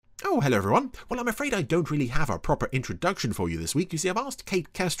Oh, hello everyone. Well, I'm afraid I don't really have a proper introduction for you this week. You see, I've asked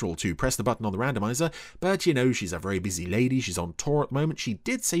Kate Kestrel to press the button on the randomizer, but you know, she's a very busy lady. She's on tour at the moment. She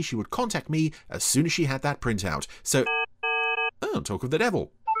did say she would contact me as soon as she had that printout. So, talk of the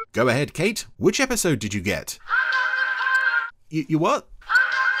devil. Go ahead, Kate. Which episode did you get? You what?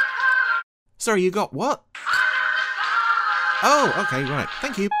 Sorry, you got what? Oh, okay, right.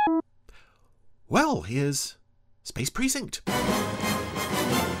 Thank you. Well, here's Space Precinct.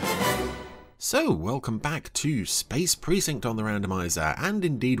 So, welcome back to Space Precinct on the randomizer, and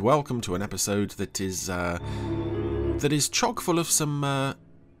indeed welcome to an episode that is chock full of some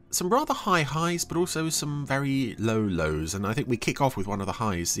rather high highs, but also some very low lows. And I think we kick off with one of the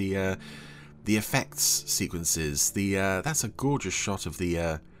highs, the effects sequences. That's a gorgeous shot of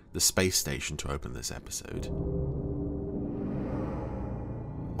the space station to open this episode.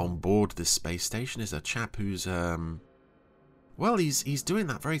 On board this space station is a chap who's well, he's doing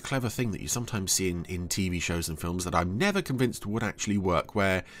that very clever thing that you sometimes see in TV shows and films that I'm never convinced would actually work,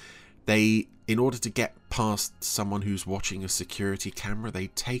 where they, in order to get past someone who's watching a security camera, they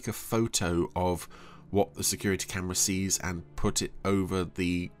take a photo of what the security camera sees and put it over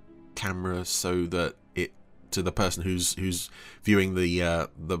the camera so that it, to the person who's viewing the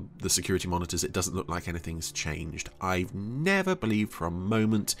security monitors, it doesn't look like anything's changed. I've never believed for a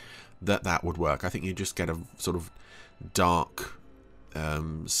moment that would work. I think you just get a sort of dark,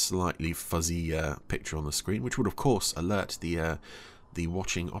 slightly fuzzy picture on the screen, which would of course alert the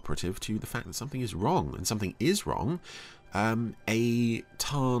watching operative to the fact that something is wrong, and something is wrong. A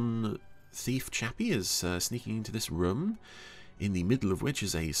Tarn thief chappie is sneaking into this room, in the middle of which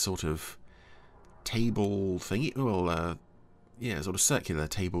is a sort of table thingy, well, yeah, sort of circular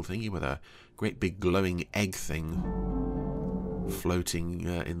table thingy with a great big glowing egg thing floating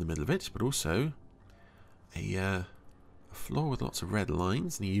in the middle of it, but also a floor with lots of red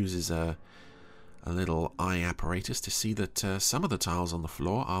lines, and he uses a little eye apparatus to see that some of the tiles on the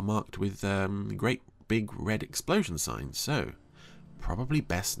floor are marked with great big red explosion signs, so probably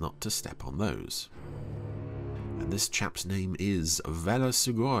best not to step on those. And this chap's name is Vella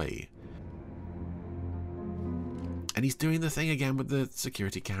Sugoi. And he's doing the thing again with the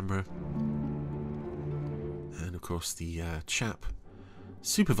security camera. And of course the chap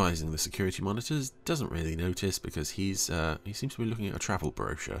supervising the security monitors doesn't really notice, because he seems to be looking at a travel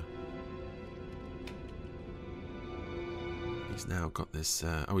brochure. He's now got this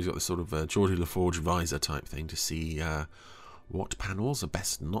he's got this sort of Geordie LaForge visor type thing to see what panels are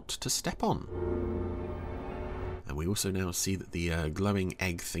best not to step on. And we also now see that the glowing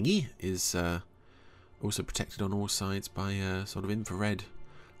egg thingy is also protected on all sides by sort of infrared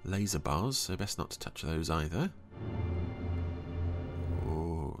laser bars, so best not to touch those either.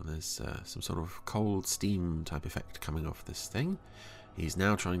 There's some sort of cold steam type effect coming off this thing. He's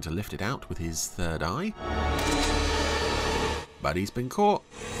now trying to lift it out with his third eye, but he's been caught.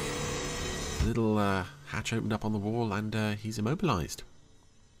 A little hatch opened up on the wall, and he's immobilized.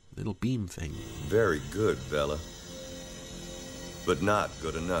 Little beam thing. Very good, Vella, but not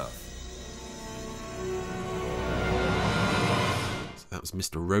good enough. So that was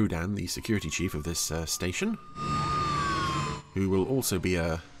Mr. Rodan, the security chief of this station, who will also be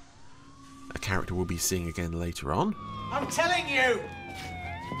a character we'll be seeing again later on. I'm telling you!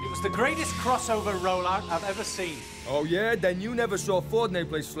 It was the greatest crossover rollout I've ever seen. Oh yeah? Then you never saw Fortnite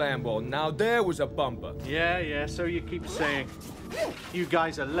play slam ball. Now there was a bumper. Yeah, so you keep saying. You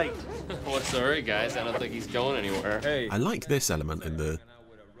guys are late. Well, sorry guys, I don't think he's going anywhere. Hey. I like this element in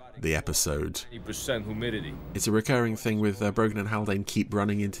the episode. 80% humidity. It's a recurring thing with Brogan and Haldane keep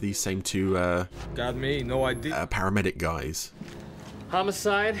running into these same two Got me, no idea. Paramedic guys.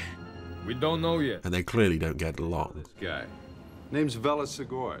 Homicide? We don't know yet. And they clearly don't get along. This guy. Name's Vella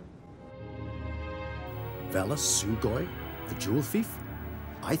Sugoi. Vella Sugoi? The jewel thief?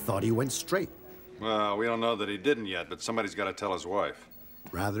 I thought he went straight. Well, we don't know that he didn't yet, but somebody's got to tell his wife.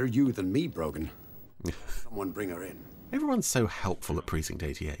 Rather you than me, Brogan. Someone bring her in. Everyone's so helpful at Precinct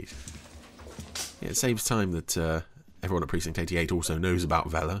 88. Yeah, it saves time that everyone at Precinct 88 also knows about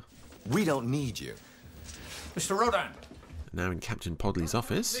Vella. We don't need you. Mr. Rodan. Now in Captain Podley's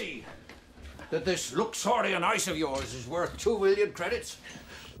office. See that this Luxorian Ice of yours is worth 2 million credits?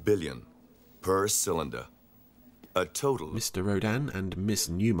 $1 billion per cylinder. A total. Mr. Rodan and Miss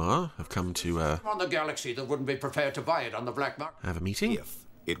Newmar have come to On the galaxy that wouldn't be prepared to buy it on the black market. have a meeting. If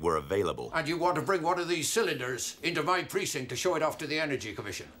it were available. And you want to bring one of these cylinders into my precinct to show it off to the Energy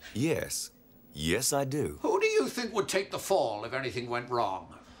Commission? Yes. Yes, I do. Who do you think would take the fall if anything went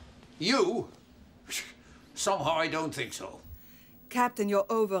wrong? You? Somehow I don't think so. Captain, you're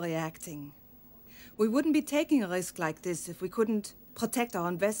overreacting. We wouldn't be taking a risk like this if we couldn't protect our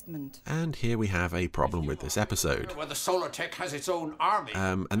investment. And here we have a problem with this episode. Where the Solartek has its own army.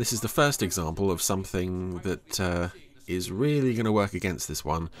 And this is the first example of something that is really going to work against this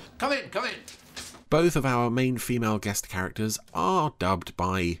one. Come in, come in. Both of our main female guest characters are dubbed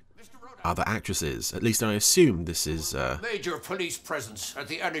by other actresses. At least I assume this is... Major police presence at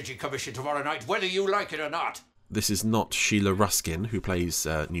the Energy Commission tomorrow night, whether you like it or not. This is not Sheila Ruskin, who plays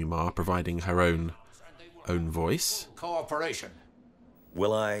Newmar, providing her own voice. Cooperation.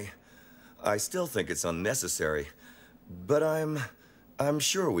 Well, I still think it's unnecessary, but I'm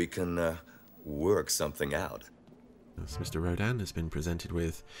sure we can work something out. As Mr. Rodan has been presented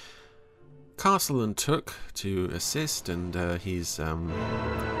with Castle and Took to assist, and he's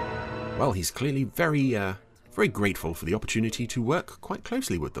clearly very grateful for the opportunity to work quite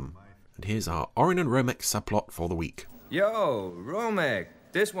closely with them. And here's our Orin and Romek subplot for the week. Yo, Romek,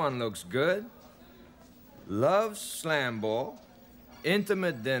 this one looks good. Loves slam ball,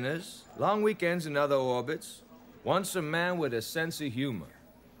 intimate dinners, long weekends in other orbits. Wants a man with a sense of humor,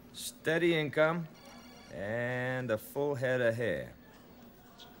 steady income, and a full head of hair.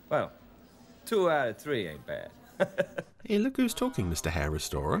 Well, 2 out of 3 ain't bad. Hey, look who's talking, Mr. Hair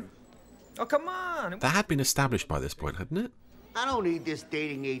Restorer. Oh, come on. That had been established by this point, hadn't it? I don't need this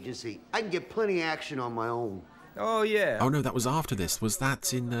dating agency. I can get plenty of action on my own. Oh, yeah. Oh, no, that was after this. Was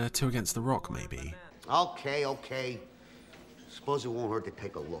that in Two Against the Rock, maybe? Okay. Suppose it won't hurt to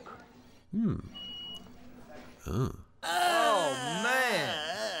take a look. Oh, man.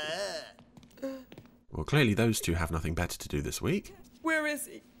 Well, clearly those two have nothing better to do this week. Where is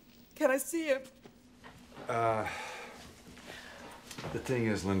he? Can I see him? The thing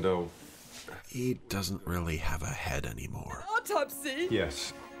is, Lindo... He doesn't really have a head anymore. Autopsy?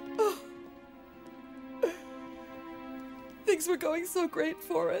 Yes. Things were going so great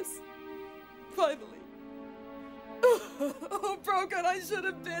for us. Finally. Oh, Brogan, I should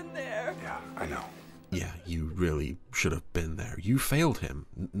have been there. Yeah, I know. Yeah, you really should have been there. You failed him,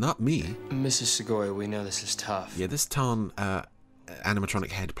 not me. Mrs. Sugoi, we know this is tough. Yeah, this Tarn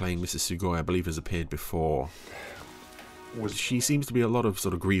animatronic head playing Mrs. Sugoi, I believe, has appeared before. She seems to be a lot of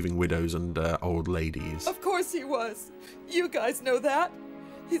sort of grieving widows and old ladies. Of course he was. You guys know that.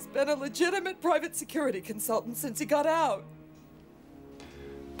 He's been a legitimate private security consultant since he got out.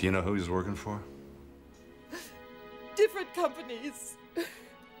 Do you know who he's working for? Different companies.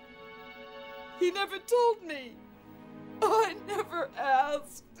 He never told me. I never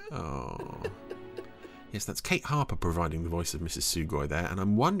asked. Oh. Yes, that's Kate Harper providing the voice of Mrs. Sugoi there, and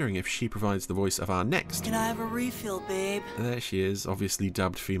I'm wondering if she provides the voice of our next. Can I have a refill, babe? There she is, obviously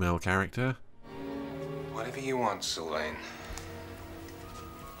dubbed female character. Whatever you want, Sylvain.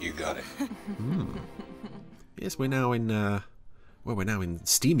 You got it. Yes, we're now in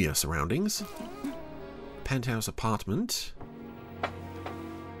steamier surroundings. Penthouse apartment.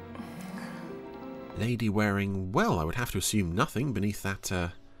 Lady wearing, well, I would have to assume nothing beneath that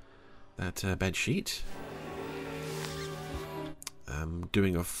bed sheet.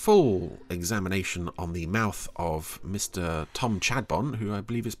 Doing a full examination on the mouth of Mr. Tom Chadbon, who I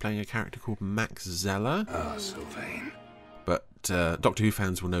believe is playing a character called Max Zeller. Oh, Sylvain. But Doctor Who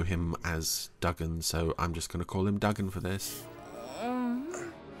fans will know him as Duggan, so I'm just going to call him Duggan for this.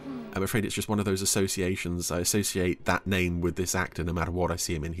 I'm afraid it's just one of those associations. I associate that name with this actor. No matter what I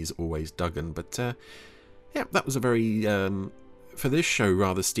see him in, he's always Duggan. But yeah, that was a very, for this show,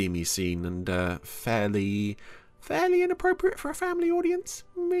 rather steamy scene, and fairly inappropriate for a family audience,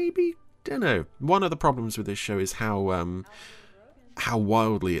 maybe. Don't know. One of the problems with this show is how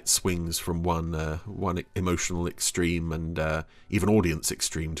wildly it swings from one emotional extreme and even audience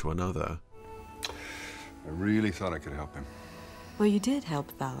extreme to another. I really thought I could help him. Well, you did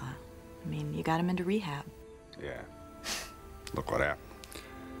help Vella. I mean, you got him into rehab. Yeah. Look what happened.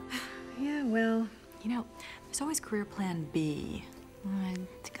 Yeah, well, you know, there's always career plan B. I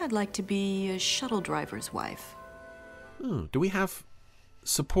think I'd like to be a shuttle driver's wife. Oh, do we have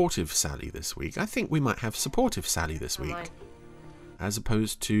supportive Sally this week? I think we might have supportive Sally this week. As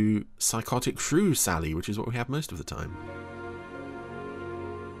opposed to psychotic shrew Sally, which is what we have most of the time.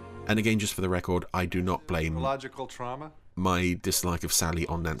 And again, just for the record, I do not blame Logical trauma? my dislike of Sally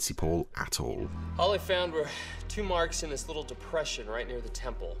on Nancy Paul at all. All I found were 2 marks in this little depression right near the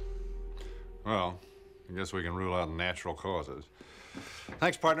temple. Well, I guess we can rule out natural causes.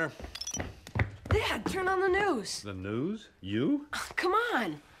 Thanks, partner. Dad, turn on the news. The news? You? Come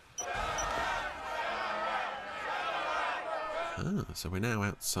on. Ah, so we're now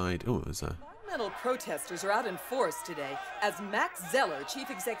outside. Oh, there's a Environmental protesters are out in force today as Max Zeller, chief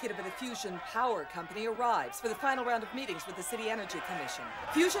executive of the Fusion Power Company, arrives for the final round of meetings with the City Energy Commission.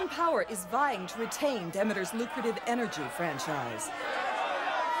 Fusion Power is vying to retain Demeter's lucrative energy franchise.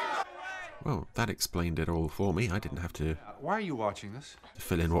 Well, that explained it all for me. I didn't have to Why are you watching this?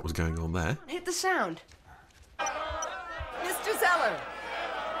 fill in what was going on there. Hit the sound. Mr. Zeller,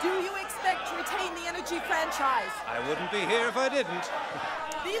 do you expect to retain the energy franchise? I wouldn't be here if I didn't.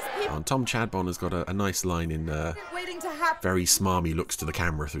 These people And Tom Chadbourne has got a nice line in waiting to happen. very smarmy looks to the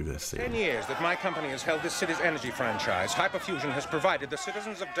camera through this. 10 years that my company has held this city's energy franchise, Hyperfusion has provided the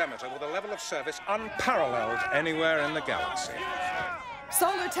citizens of Demeter with a level of service unparalleled anywhere in the galaxy.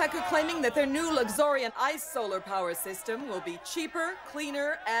 Solartek are claiming that their new Luxorian Ice solar power system will be cheaper,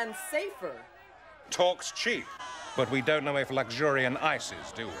 cleaner, and safer. Talk's cheap, but we don't know if Luxorian Ice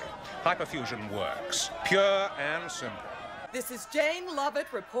is, do we? Hyperfusion works. Pure and simple. This is Jane Lovett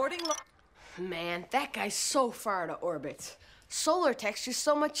reporting. Man, that guy's so far out of orbit. Solartek's just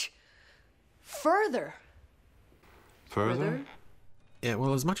so much further. Further? Yeah,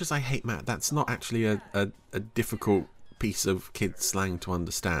 well, as much as I hate Matt, that's not actually a difficult piece of kids slang to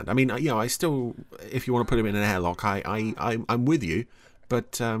understand. I mean, I still, if you want to put him in an airlock, I'm with you,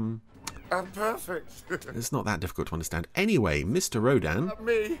 but I'm perfect. it's not that difficult to understand. Anyway, Mr. Rodan Not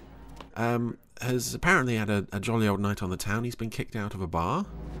me. has apparently had a jolly old night on the town. He's been kicked out of a bar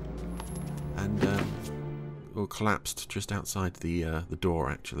and collapsed just outside the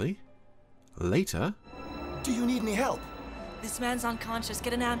door, actually. Later... Do you need any help? This man's unconscious.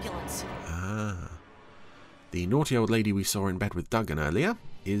 Get an ambulance. The naughty old lady we saw in bed with Duggan earlier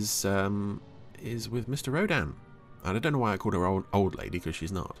is with Mr. Rodan. And I don't know why I called her old lady, because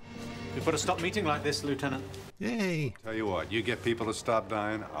she's not. We put a stop meeting like this, Lieutenant. Yay! Tell you what, you get people to stop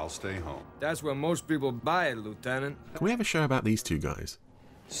dying, I'll stay home. That's what most people buy it, Lieutenant. Can we have a show about these two guys?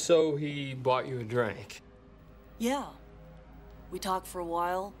 So he bought you a drink? Yeah. We talked for a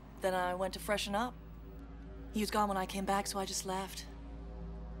while, then I went to freshen up. He was gone when I came back, so I just left.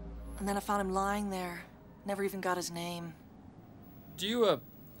 And then I found him lying there. Never even got his name. Do you,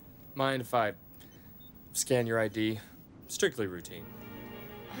 mind if I scan your ID? Strictly routine.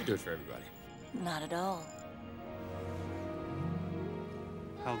 We do it for everybody. Not at all.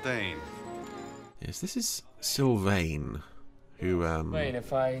 Haldane. Yes, this is Sylvain, who Wayne,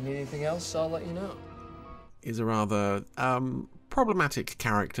 if I need anything else, I'll let you know. is a rather problematic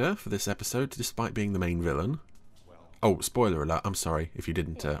character for this episode, despite being the main villain. Oh, spoiler alert, I'm sorry if you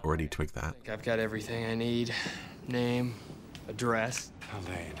didn't already twig that. I've got everything I need. Name, address.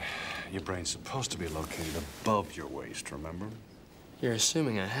 Haldane, your brain's supposed to be located above your waist, remember? You're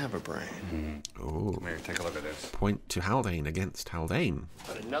assuming I have a brain. Oh. Come here, take a look at this. Point to Haldane against Haldane.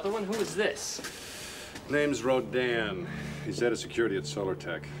 But another one? Who is this? Name's Rodan. He's head of security at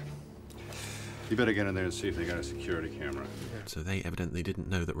Solartek. You better get in there and see if they got a security camera. So they evidently didn't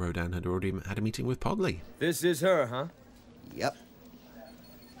know that Rodan had already had a meeting with Podley. This is her, huh? Yep.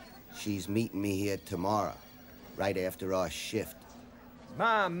 She's meeting me here tomorrow, right after our shift.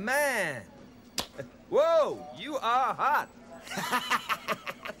 My man! Whoa, you are hot!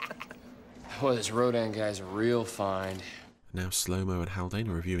 Boy, this Rodan guy's a real find. Now Slow-Mo and Haldane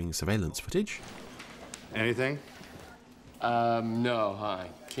are reviewing surveillance footage. Anything? No, I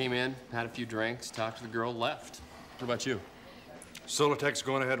came in, had a few drinks, talked to the girl, left. What about you? Solartek's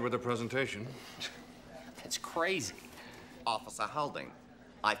going ahead with the presentation. That's crazy. Officer Haldane,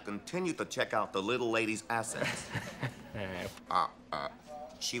 I've continued to check out the little lady's assets.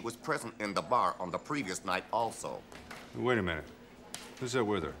 She was present in the bar on the previous night also. Wait a minute. Who's there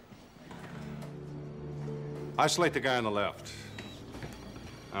with her? Isolate the guy on the left.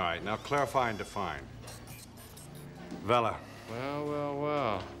 All right, now clarify and define. Vella.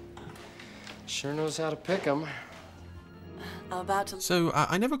 Well. Sure knows how to pick 'em. I'm about to... So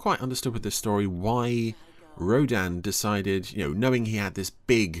I never quite understood with this story why Rodan decided, knowing he had this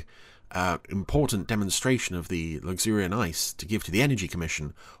big, important demonstration of the Luxorian Ice to give to the Energy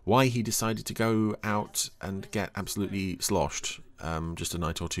Commission, why he decided to go out and get absolutely sloshed just a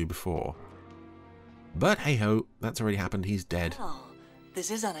night or two before. But hey-ho, that's already happened. He's dead. Oh, this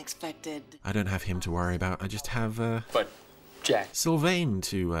is unexpected. I don't have him to worry about. I just have But, Jack. Sylvain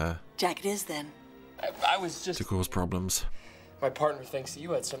to Jack it is then. I was just... to cause problems. My partner thinks that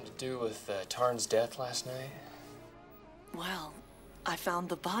you had something to do with Tarn's death last night. Well, I found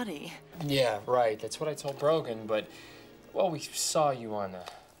the body. Yeah, right. That's what I told Brogan, but... Well, we saw you on the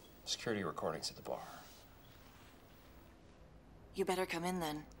security recordings at the bar. You better come in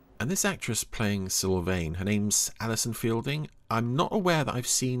then. And this actress playing Sylvain, her name's Alison Fielding. I'm not aware that I've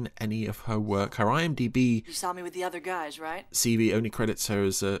seen any of her work. Her IMDb You saw me with the other guys, right? CV only credits her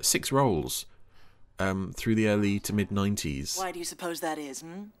as 6 roles. through the early to mid-90s. Why do you suppose that is,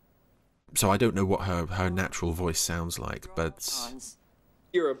 So I don't know what her natural voice sounds like, but...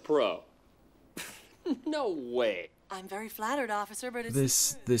 You're a pro. No way. I'm very flattered, officer, but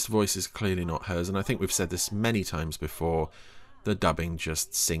it's... This voice is clearly not hers, and I think we've said this many times before. The dubbing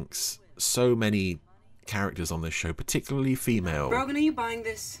just sinks so many characters on this show, particularly female. Brogan, are you buying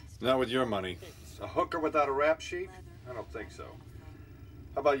this? Not with your money. A hooker without a rap sheet? I don't think so.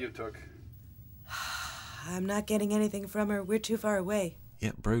 How about you, Took? I'm not getting anything from her. We're too far away.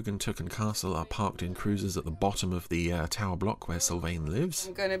 Yet Brogan, Took and Castle are parked in cruisers at the bottom of the tower block where Sylvain lives.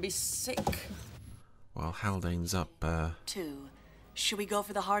 I'm gonna be sick. While Haldane's up, 2. Should we go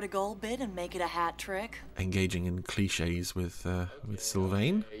for the heart of gold bit and make it a hat trick? engaging in cliches with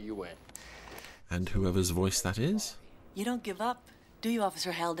Sylvain. You win. And whoever's voice that is. You don't give up, do you,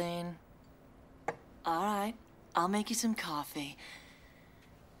 Officer Haldane? All right, I'll make you some coffee.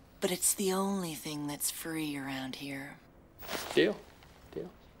 But it's the only thing that's free around here. Deal.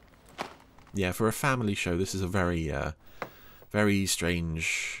 Yeah, for a family show, this is a very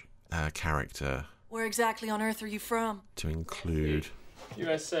strange character Where exactly on Earth are you from? to include.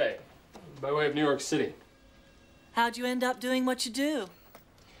 USA. By way of New York City. How'd you end up doing what you do?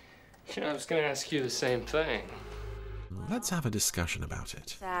 You know, I was gonna ask you the same thing. Let's have a discussion about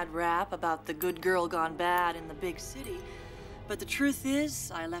it. Sad rap about the good girl gone bad in the big city. But the truth is,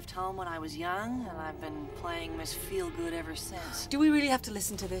 I left home when I was young, and I've been playing Miss Feelgood ever since. Do we really have to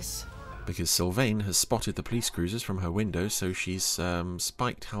listen to this? Because Sylvain has spotted the police cruisers from her window, so she's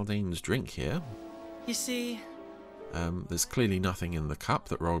spiked Haldane's drink here. You see... There's clearly nothing in the cup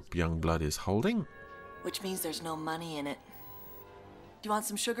that Rob Youngblood is holding. Which means there's no money in it. Do you want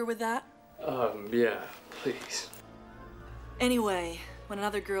some sugar with that? Yeah, please. Anyway, when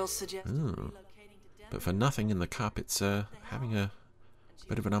another girl suggests... But for nothing in the cup, it's having a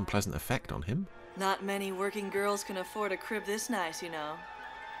bit of an unpleasant effect on him. Not many working girls can afford a crib this nice, you know.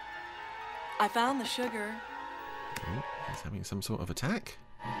 I found the sugar. Oh, he's having some sort of attack.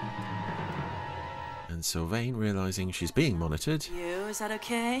 And Sylvain, realising she's being monitored, Is that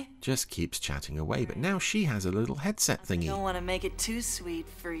okay? just keeps chatting away. But now she has a little headset thingy. Don't want to make it too sweet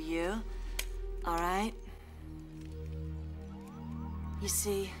for you. All right? You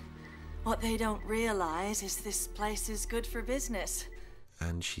see, what they don't realize is this place is good for business.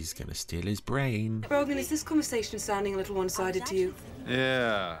 And she's going to steal his brain. Brogan, is this conversation sounding a little one-sided to you?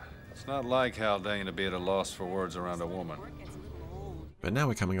 Yeah. It's not like Haldane to be at a loss for words around a woman. But now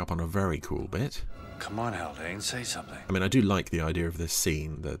we're coming up on a very cool bit. Come on, Haldane, say something. I mean, I do like the idea of this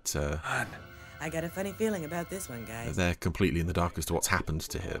scene that I got a funny feeling about this one, guys. they're completely in the dark as to what's happened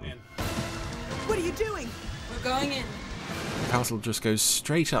to him. What are you doing? We're going in. Castle just goes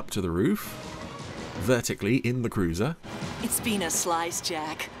straight up to the roof, vertically in the cruiser. It's been a slice,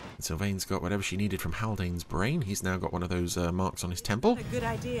 Jack. And Sylvain's got whatever she needed from Haldane's brain. He's now got one of those marks on his temple. A good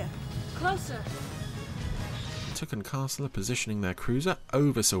idea. Closer. Took and Castle are positioning their cruiser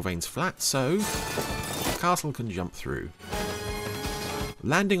over Sylvain's flat, so Castle can jump through.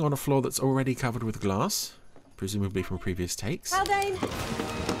 Landing on a floor that's already covered with glass, presumably from previous takes. Haldane!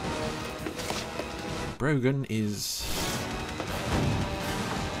 Brogan is...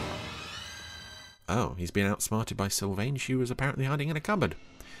 Oh, he's been outsmarted by Sylvain. She was apparently hiding in a cupboard.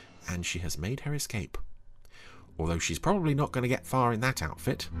 And she has made her escape. Although she's probably not going to get far in that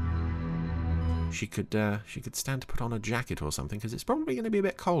outfit. She could stand to put on a jacket or something, because it's probably going to be a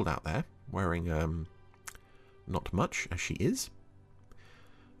bit cold out there, wearing not much, as she is.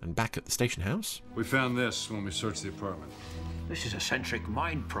 And back at the station house. We found this when we searched the apartment. This is a centric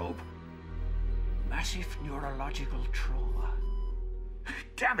mind probe. Massive neurological trauma.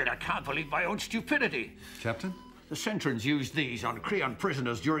 Damn it, I can't believe my own stupidity. Captain? The Centrans used these on Creon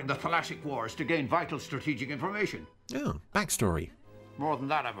prisoners during the Thalassic Wars to gain vital strategic information. Oh, backstory. More than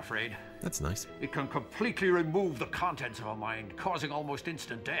that, I'm afraid. That's nice. It can completely remove the contents of a mind, causing almost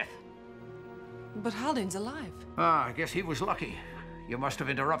instant death. But Haldane's alive. Ah, I guess he was lucky. You must have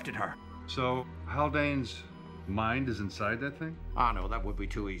interrupted her. So, Haldane's mind is inside that thing? Ah, no, that would be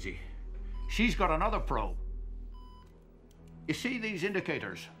too easy. She's got another probe. You see these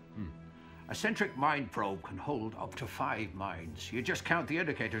indicators? A centric mind probe can hold up to 5 minds. You just count the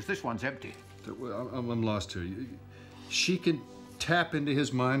indicators. This one's empty. I'm lost here. She can tap into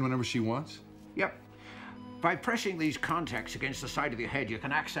his mind whenever she wants? Yep. By pressing these contacts against the side of your head, you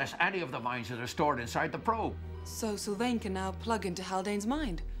can access any of the minds that are stored inside the probe. So Sylvain can now plug into Haldane's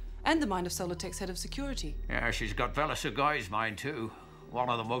mind. And the mind of Solartek's head of security. Yeah, she's got Vella Sugoi's mind, too. One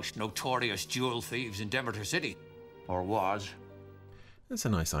of the most notorious jewel thieves in Demeter City. Or was. That's a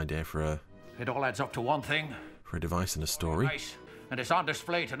nice idea for a... It all adds up to one thing. For a device and a story. Nice. And it's on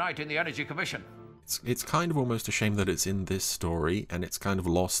display tonight in the Energy Commission. It's kind of almost a shame that it's in this story, and it's kind of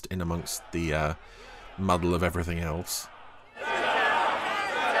lost in amongst the muddle of everything else.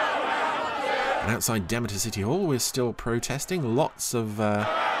 And outside Demeter City Hall, we're still protesting. Lots of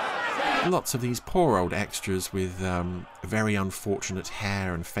these poor old extras with very unfortunate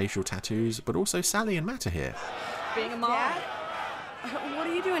hair and facial tattoos, but also Sally and Matt are here. Being a mom. Dad? What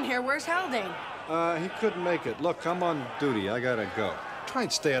are you doing here? Where's Haldane? He couldn't make it. Look, I'm on duty. I gotta go. Try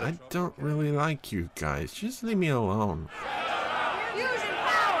and stay out of I don't really like you guys. Just leave me alone.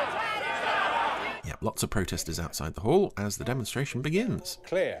 Yep, lots of protesters outside the hall as the demonstration begins.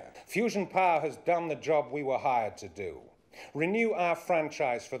 Clear. Fusion Power has done the job we were hired to do. Renew our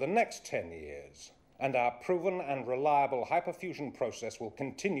franchise for the next 10 years, and our proven and reliable hyperfusion process will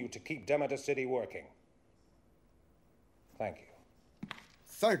continue to keep Demeter City working. Thank you.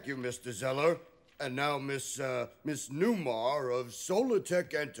 Thank you, Mr. Zeller. And now Miss Newmar of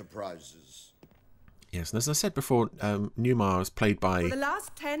Solartek Enterprises. Yes, and as I said before, Newmar is played by For the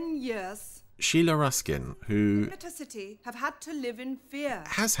last 10 years, Sheila Ruskin, who Demeter City have had to live in fear.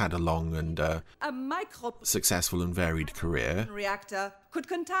 has had a long and A micro successful and varied career, reactor could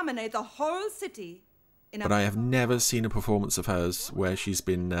contaminate the whole city. but I have never seen a performance of hers where she's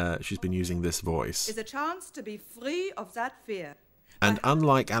been using this voice. Is a chance to be free of that fear. And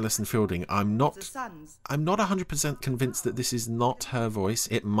unlike Alison Fielding, I'm not The sons. 100% convinced that this is not her voice.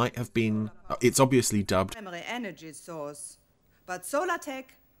 It might have been. It's obviously dubbed, Primary energy source. But Solartek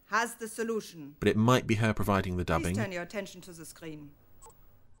has the solution. but it might be her providing the Please dubbing. turn your attention to the screen.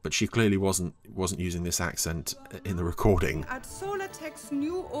 But she clearly wasn't using this accent in the recording. At Solartek's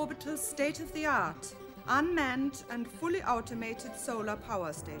new orbital state-of-the-art, unmanned and fully automated solar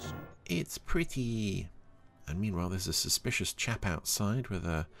power station. It's pretty. And meanwhile, there's a suspicious chap outside with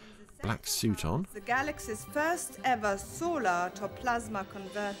a black suit on. The galaxy's first ever solar to plasma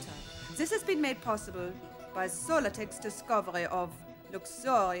converter. This has been made possible by Solartek's discovery of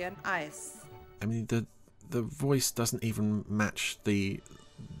Luxorian Ice. I mean, the voice doesn't even match the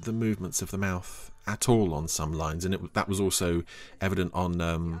movements of the mouth at all on some lines, and that was also evident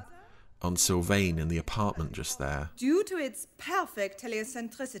on Sylvain in the apartment just there. Due to its perfect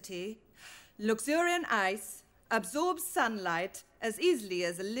heliocentricity, Luxorian Ice absorbs sunlight as easily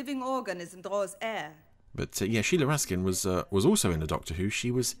as a living organism draws air. But yeah, Sheila Ruskin was also in a Doctor Who.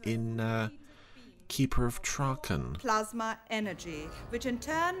 She was in Keeper of Traken. Plasma energy, which in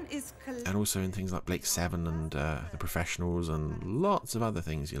turn is... And also in things like Blake 7 and The Professionals and lots of other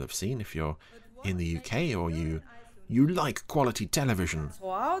things you'll have seen if you're in the UK or you like quality television.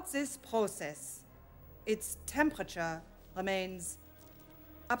 Throughout this process, its temperature remains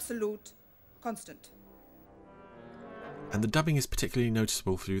absolute constant. And the dubbing is particularly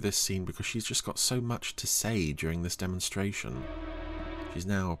noticeable through this scene because she's just got so much to say during this demonstration. She's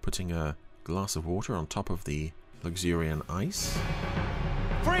now putting a glass of water on top of the Luxorian Ice.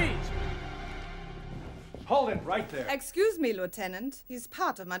 Freeze! Hold it right there. Excuse me, Lieutenant. He's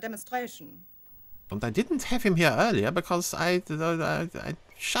part of my demonstration. And I didn't have him here earlier because I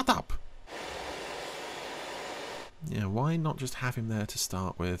shut up. Yeah, why not just have him there to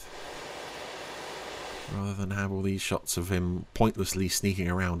start with? Rather than have all these shots of him pointlessly sneaking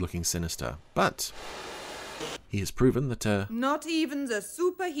around looking sinister. But he has proven that... Not even the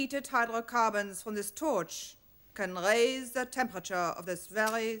superheated hydrocarbons from this torch can raise the temperature of this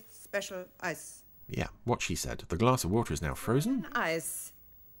very special ice. Yeah, what she said. The glass of water is now frozen. Ice,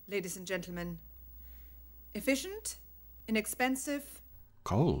 ladies and gentlemen. Efficient, inexpensive,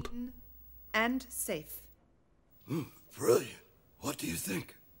 cold, and safe. Brilliant. What do you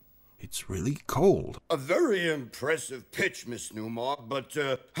think? It's really cold. A very impressive pitch, Miss Newmar, but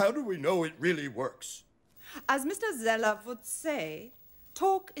how do we know it really works? As Mr. Zeller would say,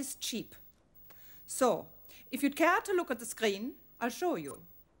 talk is cheap. So, if you'd care to look at the screen, I'll show you.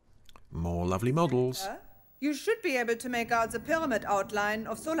 More lovely models. You should be able to make out the pyramid outline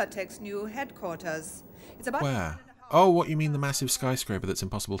of Solartek's new headquarters. It's about... Where? Oh, what you mean the massive skyscraper that's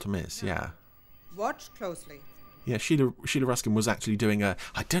impossible to miss, yeah. Watch closely. Yeah, Sheila Ruskin was actually doing I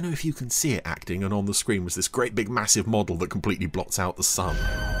don't know if you can see it acting, and on the screen was this great big massive model that completely blots out the sun.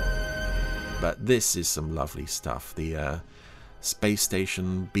 But this is some lovely stuff. The space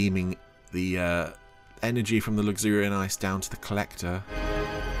station beaming the energy from the Luxorian Ice down to the collector.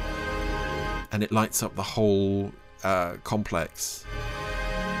 And it lights up the whole complex.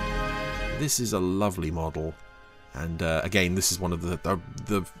 This is a lovely model. And again, this is one of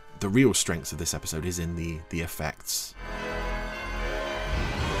the real strengths of this episode is in the effects.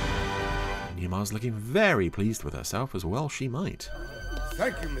 Newmar's looking very pleased with herself, as well she might.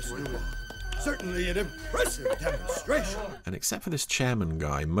 Thank you, Miss Newmar. Certainly an impressive demonstration. And except for this chairman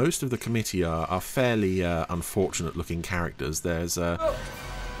guy, most of the committee are fairly unfortunate-looking characters. There's a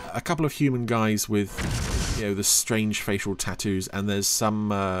couple of human guys with, the strange facial tattoos, and there's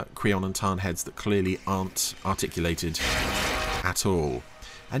some Creon and Tarn heads that clearly aren't articulated at all.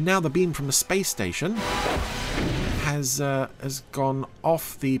 And now the beam from the space station has gone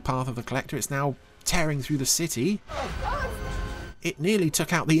off the path of the collector. It's now tearing through the city. It nearly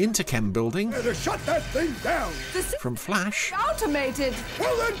took out the Interchem building. Better shut that thing down. From Flash. Automated.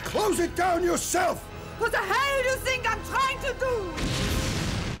 Well then, close it down yourself. What the hell do you think I'm trying to do?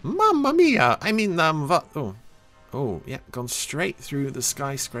 Mamma mia! I mean, what? Oh, yeah, gone straight through the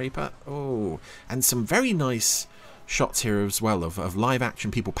skyscraper. Oh, and some very nice shots here as well of live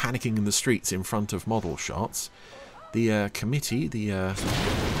action people panicking in the streets in front of model shots. The committee, the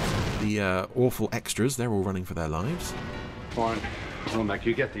awful extras, they're all running for their lives. Fine. Romek,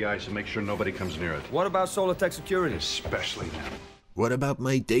 you get the ice and make sure nobody comes near it. What about Solartek security? Especially them. What about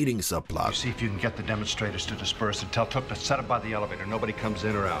my dating subplot? You see if you can get the demonstrators to disperse and tell Took to set up by the elevator. Nobody comes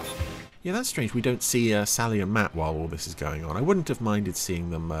in or out. Yeah, that's strange. We don't see Sally and Matt while all this is going on. I wouldn't have minded seeing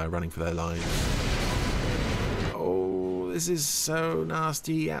them running for their lives. Oh, this is so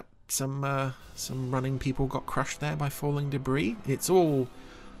nasty. Yep, some running people got crushed there by falling debris. It's all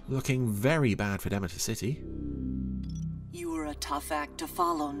looking very bad for Demeter City. You were a tough act to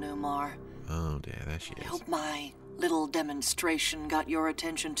follow, Numar. Oh dear, there she is. I hope my little demonstration got your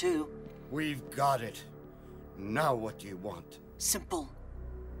attention too. We've got it. Now what do you want? Simple.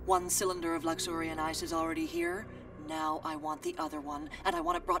 One cylinder of Luxorian Ice is already here. Now I want the other one, and I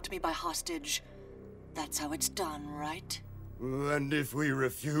want it brought to me by hostage. That's how it's done, right? And if we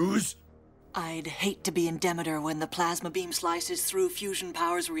refuse? I'd hate to be in Demeter when the plasma beam slices through Fusion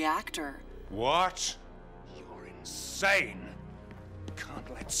Power's reactor. What? You're insane.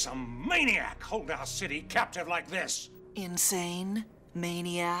 Can't let some maniac hold our city captive like this. Insane?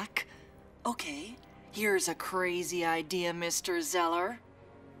 Maniac? Okay, here's a crazy idea, Mr. Zeller.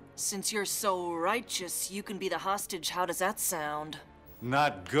 Since you're so righteous, you can be the hostage. How does that sound?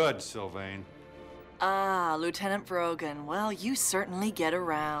 Not good, Sylvain. Ah, Lieutenant Brogan. Well, you certainly get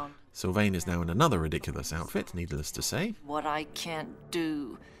around. Sylvain is now in another ridiculous outfit, needless to say. What I can't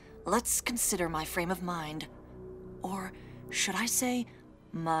do. Let's consider my frame of mind. Or should I say,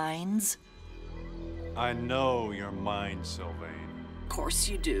 minds? I know your mind, Sylvain. Of course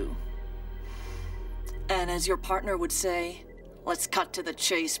you do. And as your partner would say, let's cut to the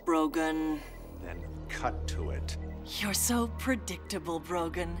chase, Brogan. Then cut to it. You're so predictable,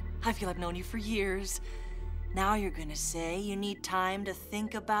 Brogan. I feel I've known you for years. Now you're gonna say you need time to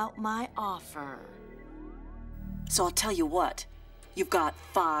think about my offer. So I'll tell you what. You've got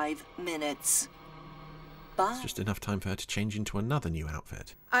 5 minutes. Bye. It's just enough time for her to change into another new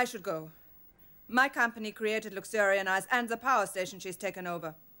outfit. I should go. My company created Luxorian Ice and the power station she's taken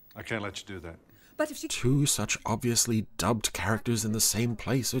over. I can't let you do that. But if she... Two such obviously dubbed characters in the same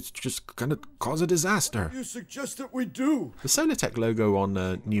place, it's just gonna cause a disaster. You suggest that we do? The Solartek logo on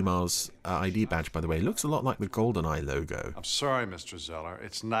Newmar's ID badge, by the way, looks a lot like the GoldenEye logo. I'm sorry, Mr. Zeller.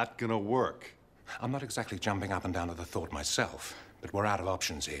 It's not gonna work. I'm not exactly jumping up and down at the thought myself, but we're out of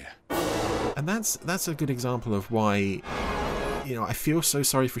options here. And that's a good example of why, I feel so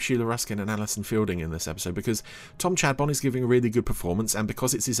sorry for Sheila Ruskin and Alison Fielding in this episode, because Tom Chadbon is giving a really good performance, and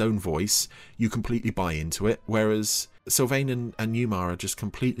because it's his own voice, you completely buy into it, whereas Sylvain and Newmar are just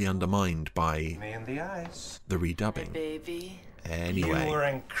completely undermined by Me and the ice. the redubbing. Baby. Anyway. You were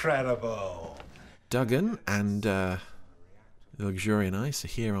incredible. Duggan and Luxorian Ice are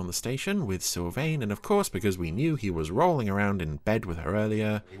here on the station with Sylvain, and of course, because we knew he was rolling around in bed with her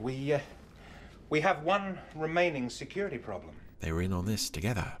earlier, We have one remaining security problem. they were in on this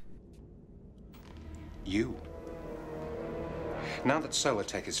together. You. Now that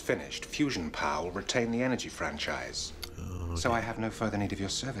Solartek is finished, Fusion Power will retain the energy franchise. So I have no further need of your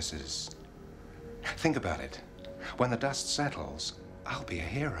services. Think about it. When the dust settles, I'll be a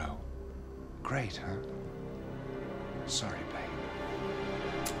hero. Great, huh? Sorry,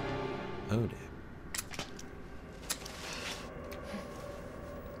 babe. Oh dear.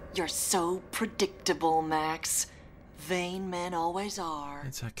 You're so predictable, Max. Vain men always are.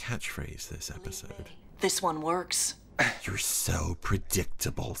 It's her catchphrase this episode. This one works. You're so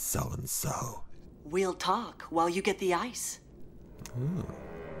predictable, so-and-so. We'll talk while you get the ice. Ooh.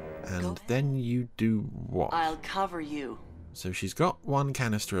 And then you do what? I'll cover you. So she's got one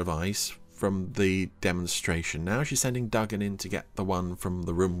canister of ice from the demonstration. Now she's sending Duggan in to get the one from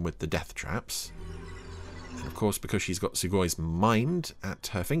the room with the death traps. And of course, because she's got Sugoi's mind at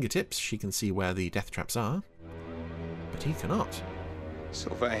her fingertips, she can see where the death traps are. But he cannot.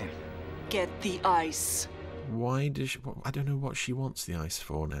 Sylvain, get the ice. Why does she... I don't know what she wants the ice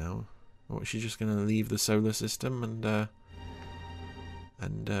for now. Or is she just going to leave the solar system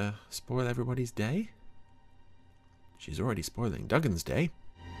and spoil everybody's day? She's already spoiling Duggan's day.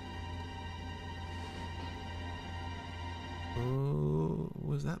 Oh,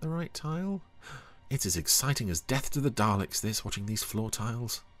 was that the right tile? It's as exciting as Death to the Daleks, this, watching these floor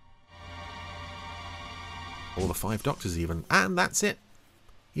tiles. All the 5 Doctors even. And that's it.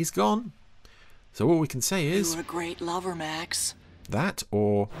 He's gone. So all we can say is... You're a great lover, Max. That,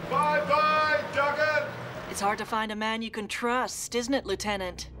 or... Bye-bye, Duggan! It's hard to find a man you can trust, isn't it,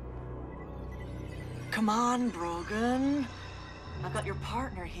 Lieutenant? Come on, Brogan. I've got your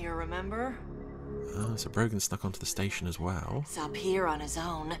partner here, remember? Oh, so Brogan snuck onto the station as well. He's up here on his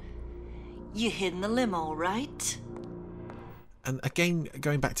own. You hid in the limo, right? And again,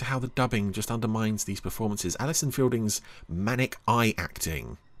 going back to how the dubbing just undermines these performances. Alison Fielding's manic eye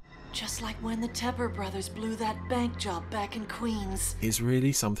acting Just like when the Tepper brothers blew that bank job back in Queens. is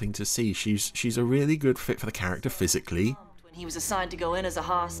really something to see. She's a really good fit for the character physically. When he was assigned to go in as a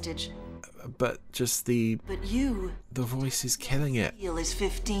hostage. But just the voice is killing it. Heal his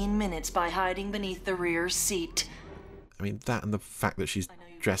 15 minutes by hiding beneath the rear seat. I mean, that and the fact that she's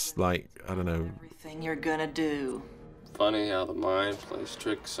dressed like, I don't know... Everything you're gonna do. Funny how the mind plays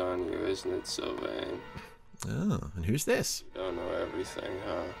tricks on you, isn't it, Sylvain? Oh, and who's this? You don't know everything,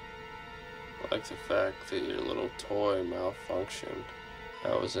 huh? Like the fact that your little toy malfunctioned.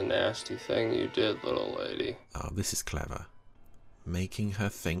 That was a nasty thing you did, little lady. Oh, this is clever. Making her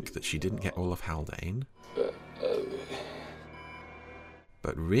think that she didn't get all of Haldane.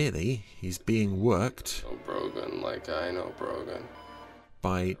 But really, he's being worked... Oh, Brogan, like I know Brogan.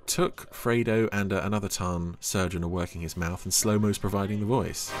 ...by Took, Fredo, and another Tarn surgeon are working his mouth, and Slow-Mo's providing the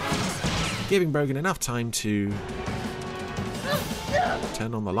voice. Giving Brogan enough time to...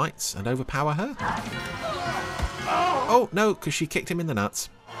 turn on the lights and overpower her. Oh, no, because she kicked him in the nuts.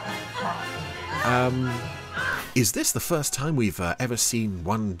 Is this the first time we've ever seen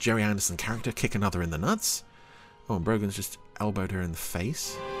one Jerry Anderson character kick another in the nuts? Oh, and Brogan's just elbowed her in the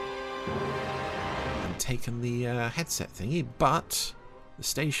face. And taken the headset thingy, but the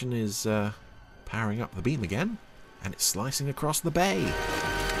station is powering up the beam again, and it's slicing across the bay.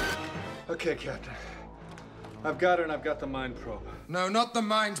 Okay, Captain. I've got her and I've got the mind probe. No, not the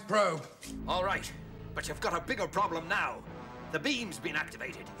mind probe. All right, but you've got a bigger problem now. The beam's been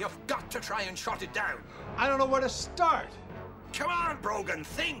activated. You've got to try and shut it down. I don't know where to start. Come on, Brogan,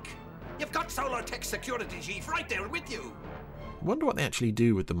 think. You've got Solartek security chief right there with you. I wonder what they actually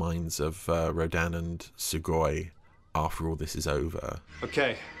do with the minds of Rodan and Sugoi after all this is over.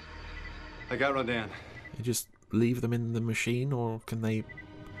 Okay, I got Rodan. They just leave them in the machine, or can they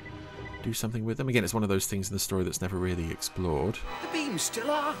do something with them? Again, it's one of those things in the story that's never really explored. The beam's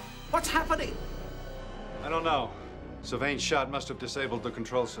still on. What's happening? I don't know. Sylvain's shot must have disabled the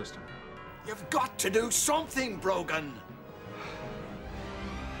control system. You've got to do something, Brogan.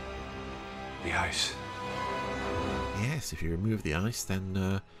 The ice. Yes, if you remove the ice, then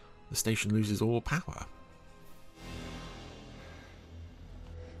the station loses all power.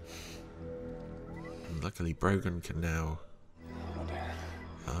 And luckily, Brogan can now...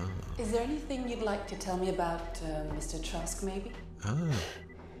 Is there anything you'd like to tell me about Mr. Trask, maybe?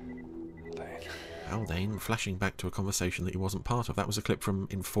 Haldane flashing back to a conversation that he wasn't part of. That was a clip from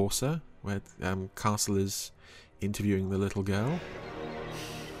Enforcer, where Castle is interviewing the little girl.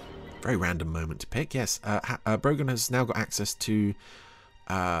 Very random moment to pick. Yes, Brogan has now got access to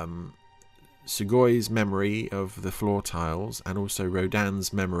Sugoi's memory of the floor tiles, and also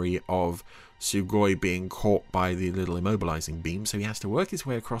Rodan's memory of Sugoi being caught by the little immobilizing beam, so he has to work his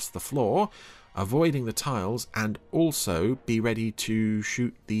way across the floor, avoiding the tiles, and also be ready to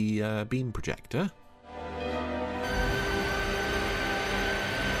shoot the beam projector.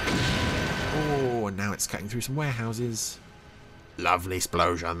 Oh, and now it's cutting through some warehouses. Lovely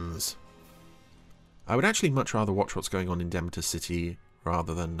explosions. I would actually much rather watch what's going on in Demeter City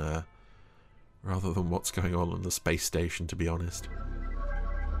rather than what's going on the space station, to be honest.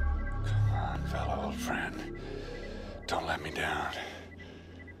 Come on, fellow old friend. Don't let me down.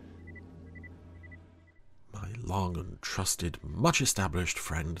 My long and trusted, much established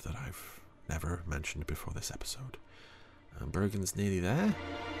friend that I've never mentioned before this episode. Brogan's nearly there.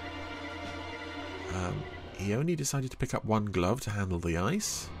 He only decided to pick up one glove to handle the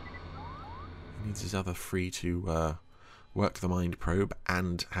ice. He needs his other 3 to work the mind probe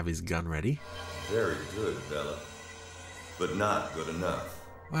and have his gun ready. Very good, Vella. But not good enough.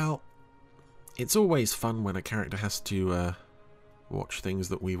 Well, it's always fun when a character has to watch things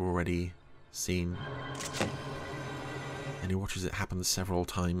that we've already seen. And he watches it happen several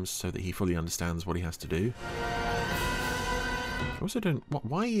times so that he fully understands what he has to do. I also don't...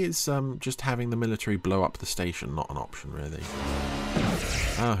 Why is just having the military blow up the station not an option, really?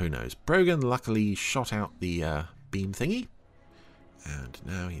 Who knows. Brogan luckily shot out the beam thingy. And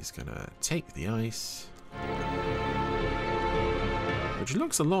now he's going to take the ice. Which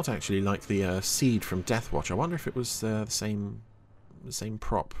looks a lot, actually, like the seed from Death Watch. I wonder if it was the same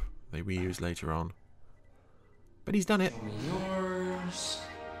prop they reused later on. But he's done it. Yours.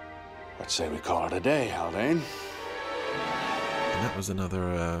 Let's say we call it a day, Haldane. And that was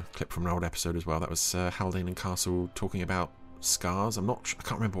another clip from an old episode as well. That was Haldane and Castle talking about scars. I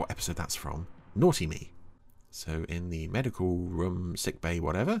can't remember what episode that's from. Naughty Me. So in the medical room, sick bay,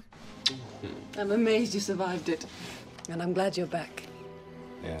 whatever. I'm amazed you survived it. And I'm glad you're back.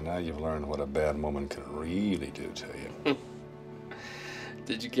 Yeah, now you've learned what a bad woman can really do to you.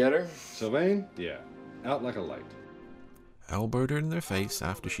 Did you get her? Sylvain? Yeah. Out like a light. Elbowed her in their face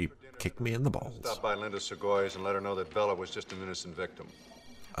after she kicked me in the balls. Stop by Linda Sugoi's and let her know that Vella was just an innocent victim.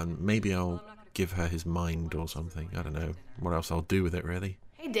 And maybe I'll give her his mind or something. I don't know what else I'll do with it, really.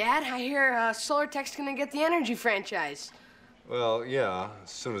 Hey, Dad, I hear Solartek's gonna get the energy franchise. Well, yeah,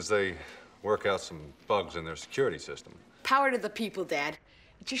 as soon as they work out some bugs in their security system. Power to the people, Dad.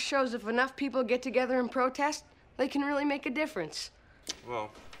 It just shows if enough people get together and protest, they can really make a difference.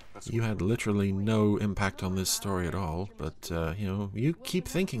 Well... You had literally no impact on this story at all, but you know, you keep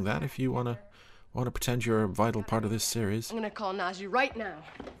thinking that if you wanna pretend you're a vital part of this series. I'm gonna call Nazi right now.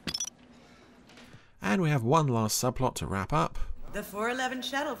 And we have one last subplot to wrap up. The 411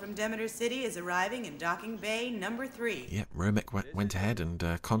 shuttle from Demeter City is arriving in docking bay number 3. Yep, Romek went ahead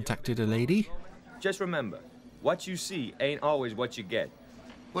and contacted a lady. Just remember, what you see ain't always what you get.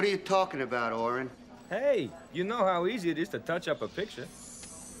 What are you talking about, Oren? Hey, you know how easy it is to touch up a picture.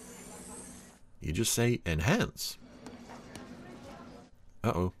 You just say enhance.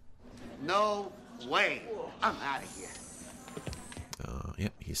 Uh-oh. No way. I'm out of here.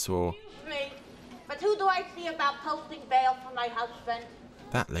 Yep, he saw Excuse me, but who do I see about posting bail for my husband?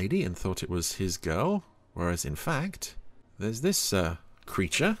 that lady and thought it was his girl, whereas in fact, there's this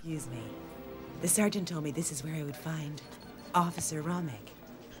creature. Excuse me. The sergeant told me this is where I would find Officer Romek.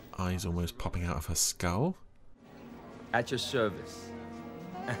 Eyes almost popping out of her skull. At your service.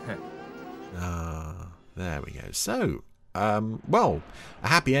 There we go. So, well, a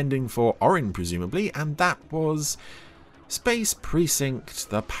happy ending for Orin, presumably, and that was Space Precinct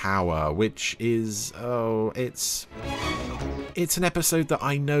The Power, which is, it's an episode that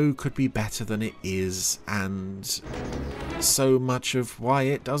I know could be better than it is, and so much of why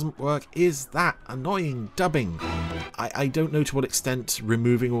it doesn't work is that annoying dubbing. I don't know to what extent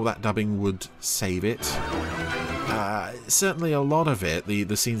removing all that dubbing would save it. Certainly a lot of it,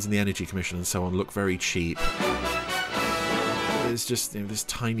 the scenes in the Energy Commission and so on, look very cheap. There's just this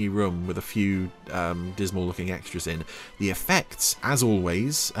tiny room with a few dismal-looking extras in. The effects, as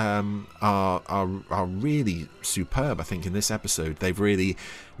always, are really superb. I think in this episode they've really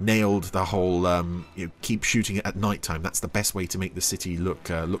nailed the whole keep shooting it at night time. That's the best way to make the city look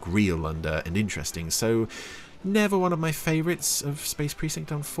real and interesting. So, never one of my favourites of Space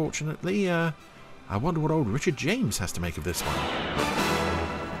Precinct, unfortunately. I wonder what old Richard James has to make of this one.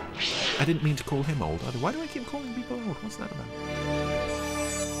 I didn't mean to call him old either. Why do I keep calling people old? What's that about?